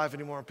live this life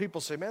anymore. And people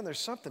say, man, there's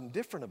something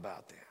different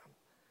about them.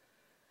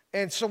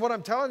 And so what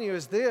I'm telling you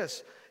is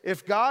this: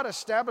 if God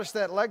established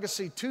that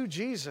legacy to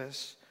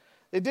Jesus,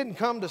 it didn't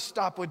come to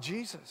stop with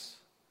Jesus.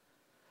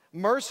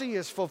 Mercy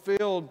is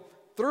fulfilled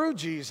through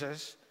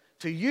Jesus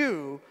to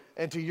you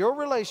and to your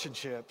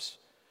relationships.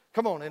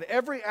 Come on, in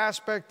every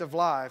aspect of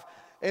life.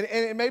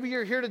 And maybe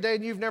you're here today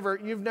and you've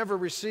never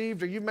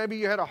received, or maybe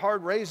you had a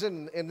hard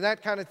raising and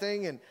that kind of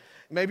thing, and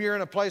maybe you're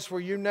in a place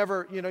where you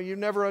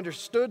never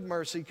understood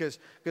mercy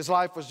because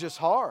life was just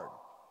hard,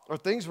 or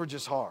things were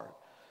just hard.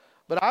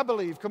 But I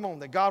believe, come on,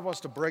 that God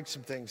wants to break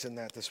some things in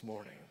that this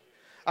morning.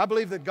 I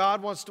believe that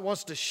God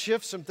wants to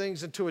shift some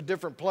things into a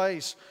different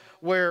place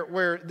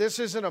where this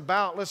isn't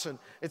about, listen,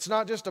 it's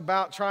not just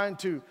about trying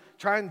to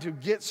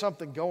get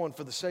something going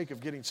for the sake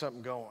of getting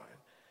something going.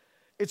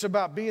 It's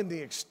about being the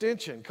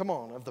extension, come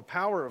on, of the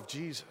power of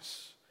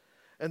Jesus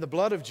and the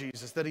blood of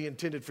Jesus that he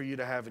intended for you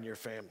to have in your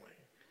family.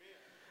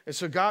 And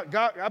so God,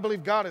 I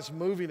believe God is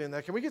moving in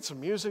that. Can we get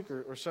some music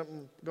or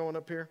something going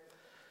up here?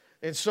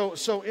 And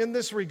so in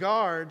this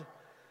regard,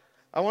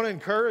 I want to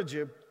encourage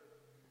you,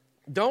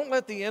 don't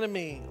let the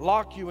enemy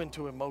lock you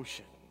into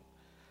emotion.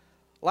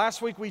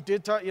 Last week we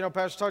did talk,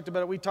 Pastor talked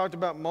about it. We talked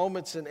about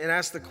moments and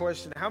asked the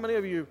question, how many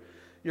of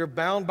you're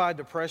bound by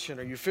depression,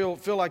 or you feel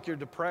like you're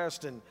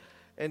depressed,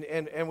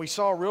 and we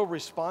saw a real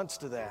response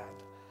to that.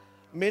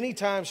 Many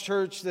times,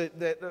 church,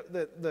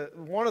 that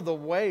one of the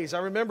ways, I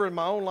remember in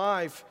my own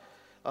life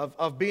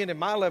of being in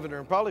my living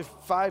room probably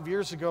 5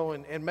 years ago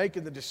and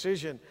making the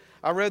decision,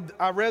 I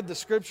read the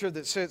scripture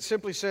that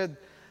simply said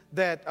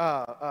that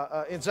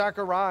in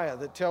Zechariah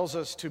that tells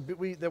us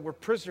that we're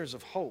prisoners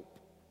of hope.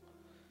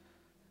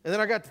 And then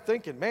I got to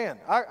thinking, man,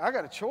 I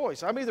got a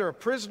choice. I'm either a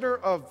prisoner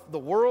of the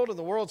world and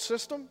the world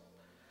system.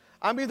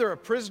 I'm either a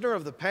prisoner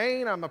of the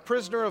pain. I'm a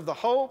prisoner of the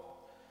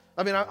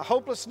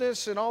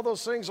hopelessness and all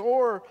those things,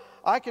 or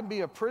I can be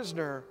a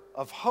prisoner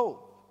of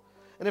hope.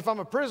 And if I'm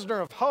a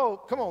prisoner of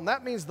hope, come on,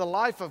 that means the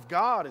life of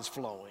God is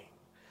flowing.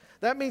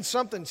 That means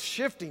something's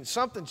shifting,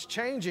 something's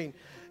changing.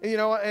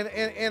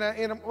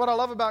 And what I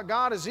love about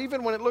God is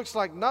even when it looks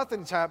like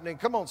nothing's happening,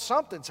 come on,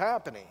 something's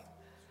happening.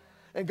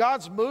 And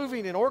God's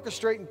moving and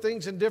orchestrating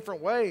things in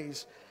different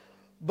ways.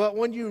 But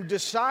when you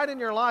decide in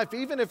your life,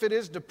 even if it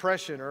is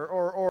depression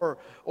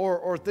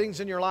or things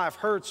in your life,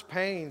 hurts,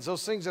 pains,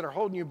 those things that are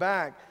holding you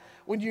back,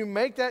 when you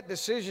make that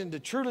decision to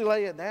truly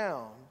lay it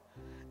down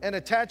and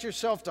attach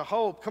yourself to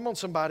hope, come on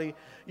somebody,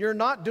 you're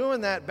not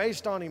doing that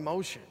based on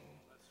emotion.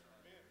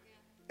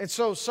 And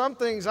so some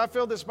things, I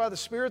feel this by the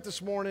Spirit this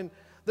morning,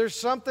 there's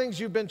some things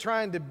you've been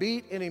trying to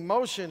beat in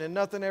emotion and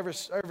nothing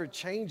ever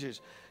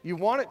changes. You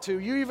want it to.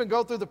 You even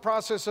go through the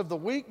process of the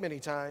week many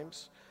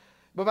times,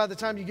 but by the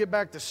time you get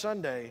back to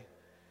Sunday,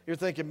 you're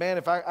thinking, man,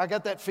 if I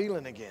got that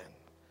feeling again.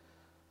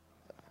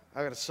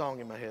 I got a song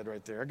in my head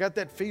right there. I got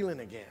that feeling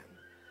again.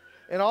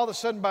 And all of a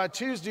sudden by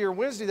Tuesday or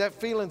Wednesday, that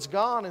feeling's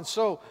gone, and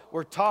so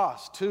we're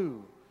tossed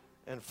to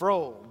and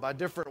fro by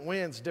different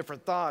winds,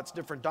 different thoughts,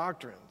 different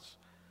doctrines.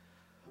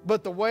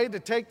 But the way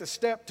to take the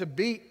step to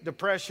beat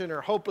depression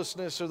or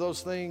hopelessness or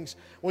those things,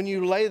 when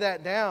you lay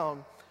that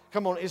down,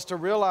 come on, is to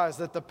realize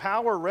that the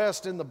power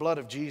rests in the blood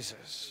of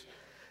Jesus.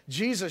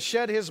 Jesus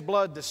shed his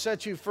blood to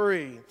set you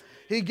free.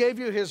 He gave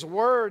you his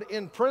word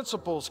in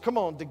principles, come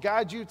on, to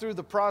guide you through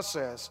the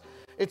process.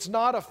 It's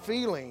not a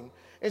feeling.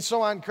 And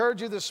so I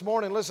encourage you this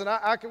morning, listen,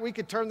 we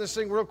could turn this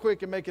thing real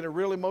quick and make it a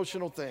real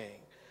emotional thing.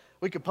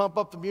 We could pump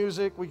up the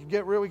music. We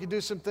could do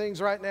some things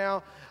right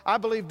now. I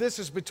believe this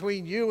is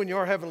between you and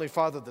your Heavenly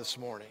Father this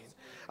morning.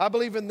 I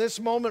believe in this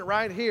moment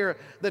right here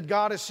that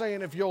God is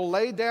saying if you'll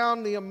lay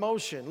down the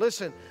emotion,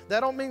 listen, that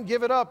don't mean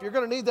give it up. You're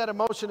going to need that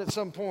emotion at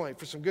some point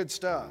for some good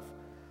stuff.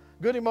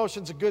 Good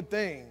emotion's a good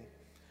thing,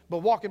 but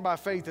walking by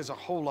faith is a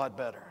whole lot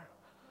better.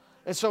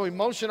 And so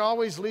emotion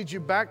always leads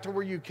you back to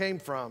where you came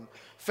from.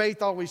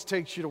 Faith always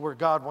takes you to where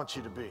God wants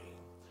you to be.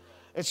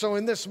 And so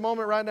in this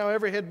moment right now,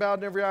 every head bowed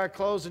and every eye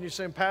closed, and you're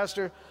saying,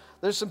 Pastor,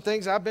 there's some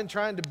things I've been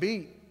trying to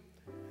beat,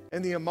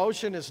 and the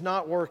emotion is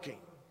not working.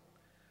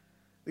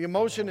 The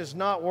emotion is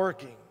not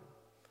working.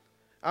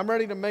 I'm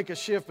ready to make a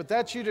shift, but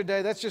that's you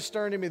today. That's just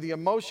stirring in me. The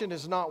emotion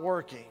is not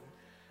working.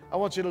 I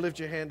want you to lift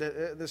your hand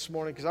this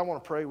morning because I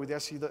want to pray with you. I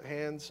see the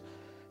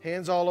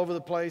hands all over the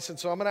place. And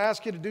so I'm going to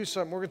ask you to do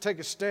something. We're going to take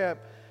a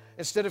step.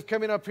 Instead of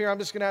coming up here, I'm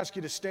just going to ask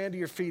you to stand to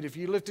your feet. If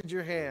you lifted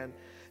your hand,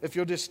 if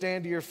you'll just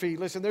stand to your feet.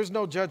 Listen, there's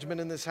no judgment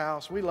in this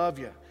house. We love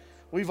you.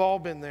 We've all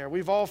been there.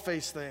 We've all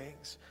faced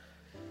things.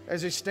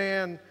 As you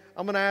stand,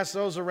 I'm going to ask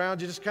those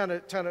around you, just kind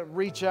of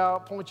reach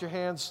out, point your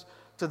hands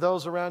to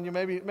those around you.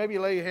 Maybe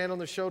lay your hand on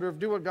the shoulder.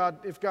 Do what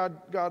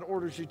God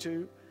orders you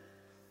to.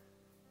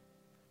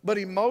 But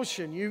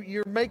emotion,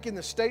 you're making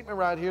the statement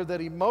right here that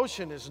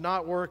emotion is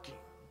not working.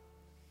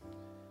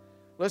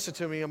 Listen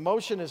to me,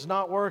 emotion is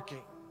not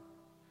working.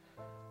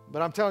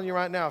 But I'm telling you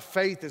right now,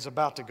 faith is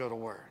about to go to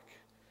work.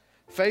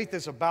 Faith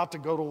is about to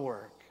go to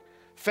work.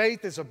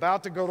 Faith is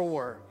about to go to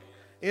work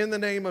in the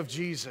name of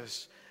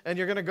Jesus. And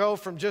you're going to go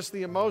from just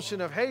the emotion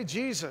of, hey,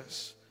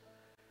 Jesus,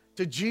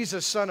 to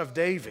Jesus, Son of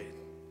David,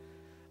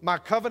 my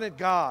covenant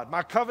God,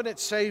 my covenant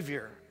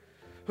Savior,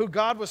 who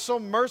God was so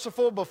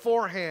merciful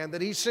beforehand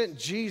that he sent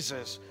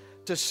Jesus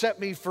to set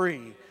me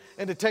free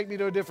and to take me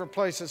to a different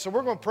place. And so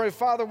we're going to pray,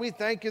 Father, we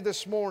thank you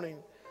this morning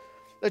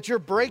that you're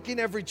breaking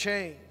every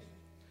chain.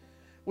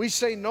 We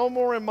say no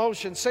more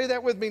emotion. Say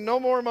that with me, no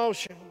more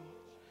emotion.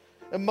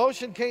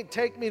 Emotion can't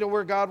take me to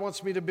where God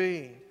wants me to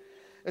be.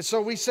 And so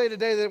we say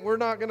today that we're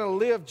not going to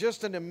live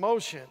just an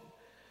emotion.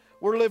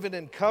 We're living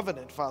in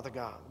covenant, Father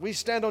God. We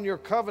stand on your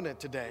covenant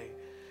today.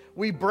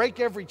 We break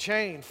every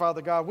chain,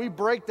 Father God. We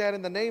break that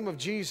in the name of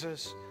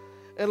Jesus.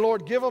 And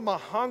Lord, give them a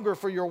hunger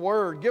for your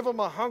word. Give them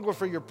a hunger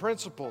for your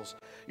principles,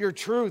 your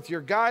truth,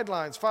 your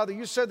guidelines. Father,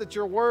 you said that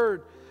your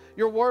word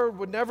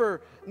would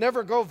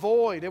never go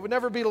void. It would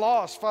never be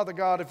lost, Father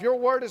God. If your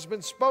word has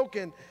been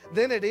spoken,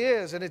 then it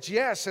is, and it's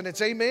yes, and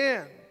it's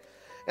amen.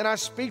 And I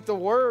speak the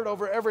word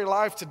over every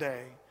life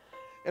today.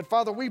 And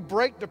Father, we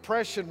break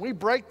depression. We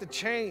break the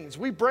chains.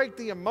 We break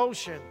the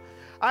emotion.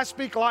 I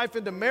speak life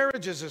into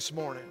marriages this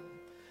morning.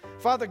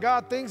 Father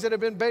God, things that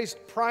have been based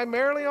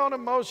primarily on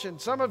emotion.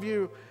 Some of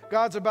you,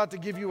 God's about to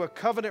give you a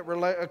covenant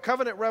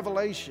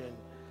revelation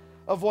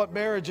of what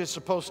marriage is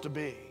supposed to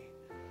be.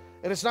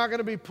 And it's not going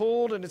to be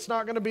pulled, and it's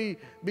not going to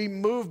be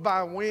moved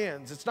by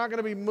winds. It's not going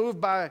to be moved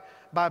by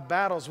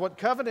battles. What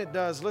covenant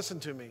does, listen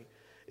to me,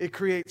 it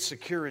creates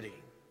security.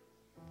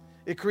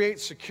 It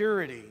creates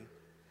security.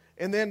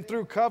 And then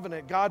through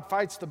covenant, God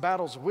fights the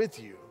battles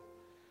with you.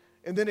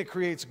 And then it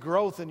creates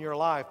growth in your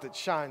life that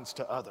shines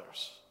to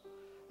others.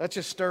 That's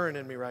just stirring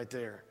in me right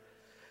there.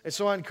 And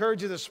so I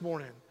encourage you this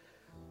morning,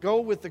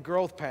 go with the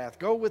growth path.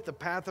 Go with the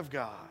path of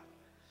God.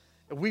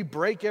 And we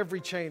break every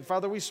chain.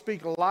 Father, we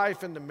speak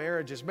life into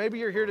marriages. Maybe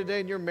you're here today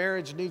and your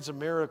marriage needs a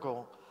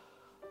miracle.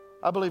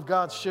 I believe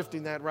God's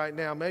shifting that right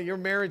now. Man, your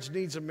marriage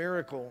needs a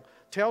miracle.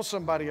 Tell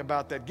somebody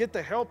about that. Get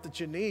the help that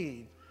you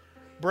need.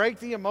 Break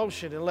the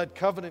emotion and let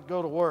covenant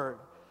go to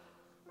work.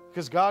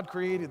 Because God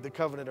created the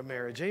covenant of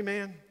marriage.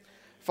 Amen.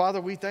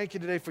 Father, we thank you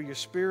today for your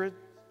spirit.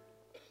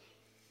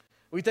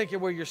 We thank you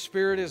where your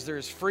spirit is,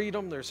 there's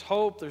freedom, there's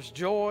hope, there's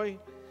joy,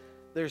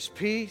 there's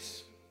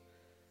peace.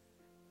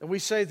 And we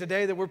say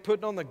today that we're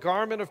putting on the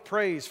garment of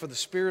praise for the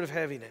spirit of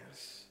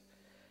heaviness.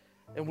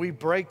 And we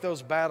break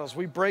those battles.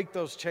 We break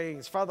those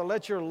chains. Father,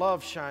 let your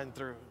love shine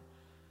through.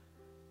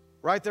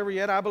 Right there where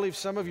you're at, I believe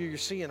some of you, you're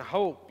seeing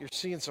hope. You're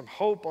seeing some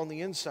hope on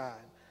the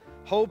inside.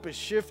 Hope is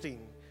shifting.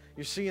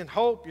 You're seeing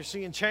hope. You're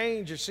seeing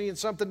change. You're seeing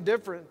something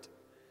different.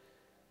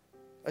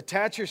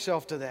 Attach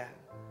yourself to that.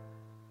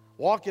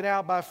 Walk it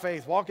out by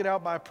faith. Walk it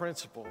out by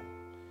principle.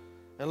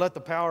 And let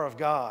the power of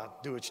God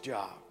do its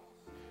job.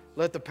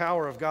 Let the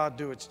power of God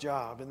do its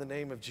job in the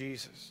name of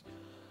Jesus.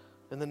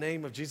 In the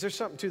name of Jesus. There's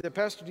something to that.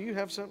 Pastor, do you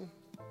have something?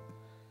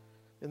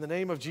 In the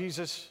name of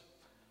Jesus,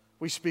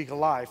 we speak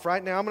life.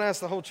 Right now, I'm going to ask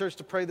the whole church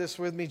to pray this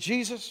with me.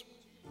 Jesus,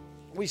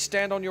 we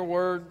stand on your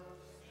word.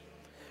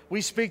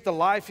 We speak the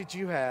life that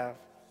you have.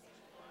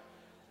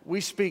 We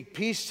speak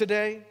peace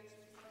today.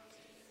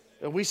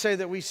 And we say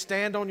that we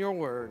stand on your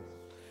word.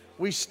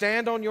 We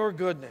stand on your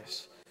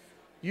goodness.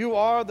 You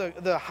are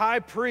the high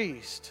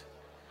priest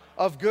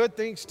of good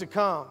things to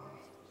come.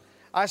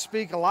 I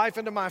speak life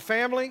into my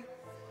family,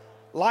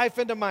 life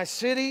into my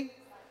city,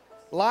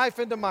 life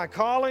into my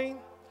calling,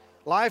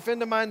 life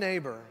into my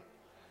neighbor.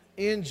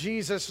 In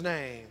Jesus'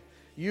 name,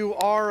 you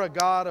are a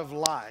God of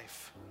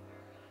life.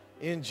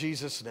 In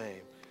Jesus'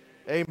 name,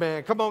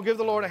 amen. Come on, give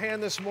the Lord a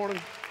hand this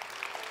morning.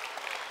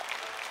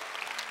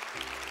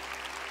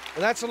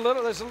 And that's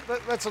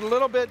a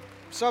little bit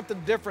something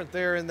different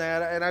there in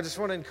that, and I just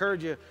want to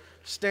encourage you,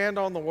 stand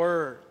on the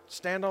word.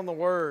 Stand on the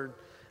word.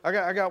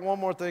 I got one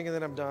more thing and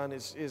then I'm done.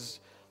 Is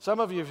some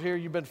of you here,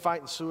 you've been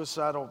fighting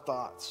suicidal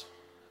thoughts.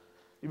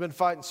 You've been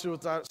fighting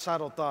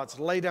suicidal thoughts.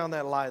 Lay down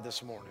that lie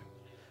this morning.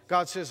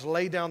 God says,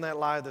 lay down that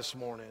lie this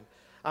morning.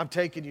 I'm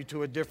taking you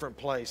to a different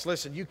place.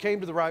 Listen, you came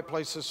to the right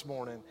place this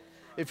morning.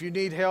 If you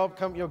need help,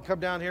 come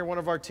down here. One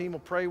of our team will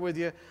pray with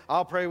you.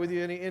 I'll pray with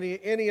you.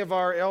 Any of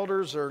our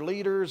elders or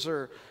leaders,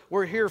 or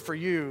we're here for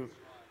you.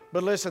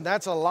 But listen,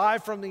 that's a lie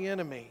from the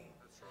enemy.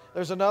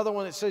 There's another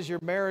one that says your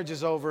marriage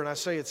is over, and I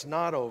say it's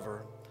not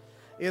over.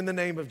 In the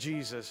name of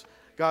Jesus,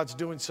 God's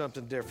doing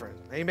something different.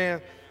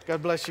 Amen.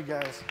 God bless you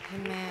guys.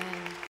 Amen.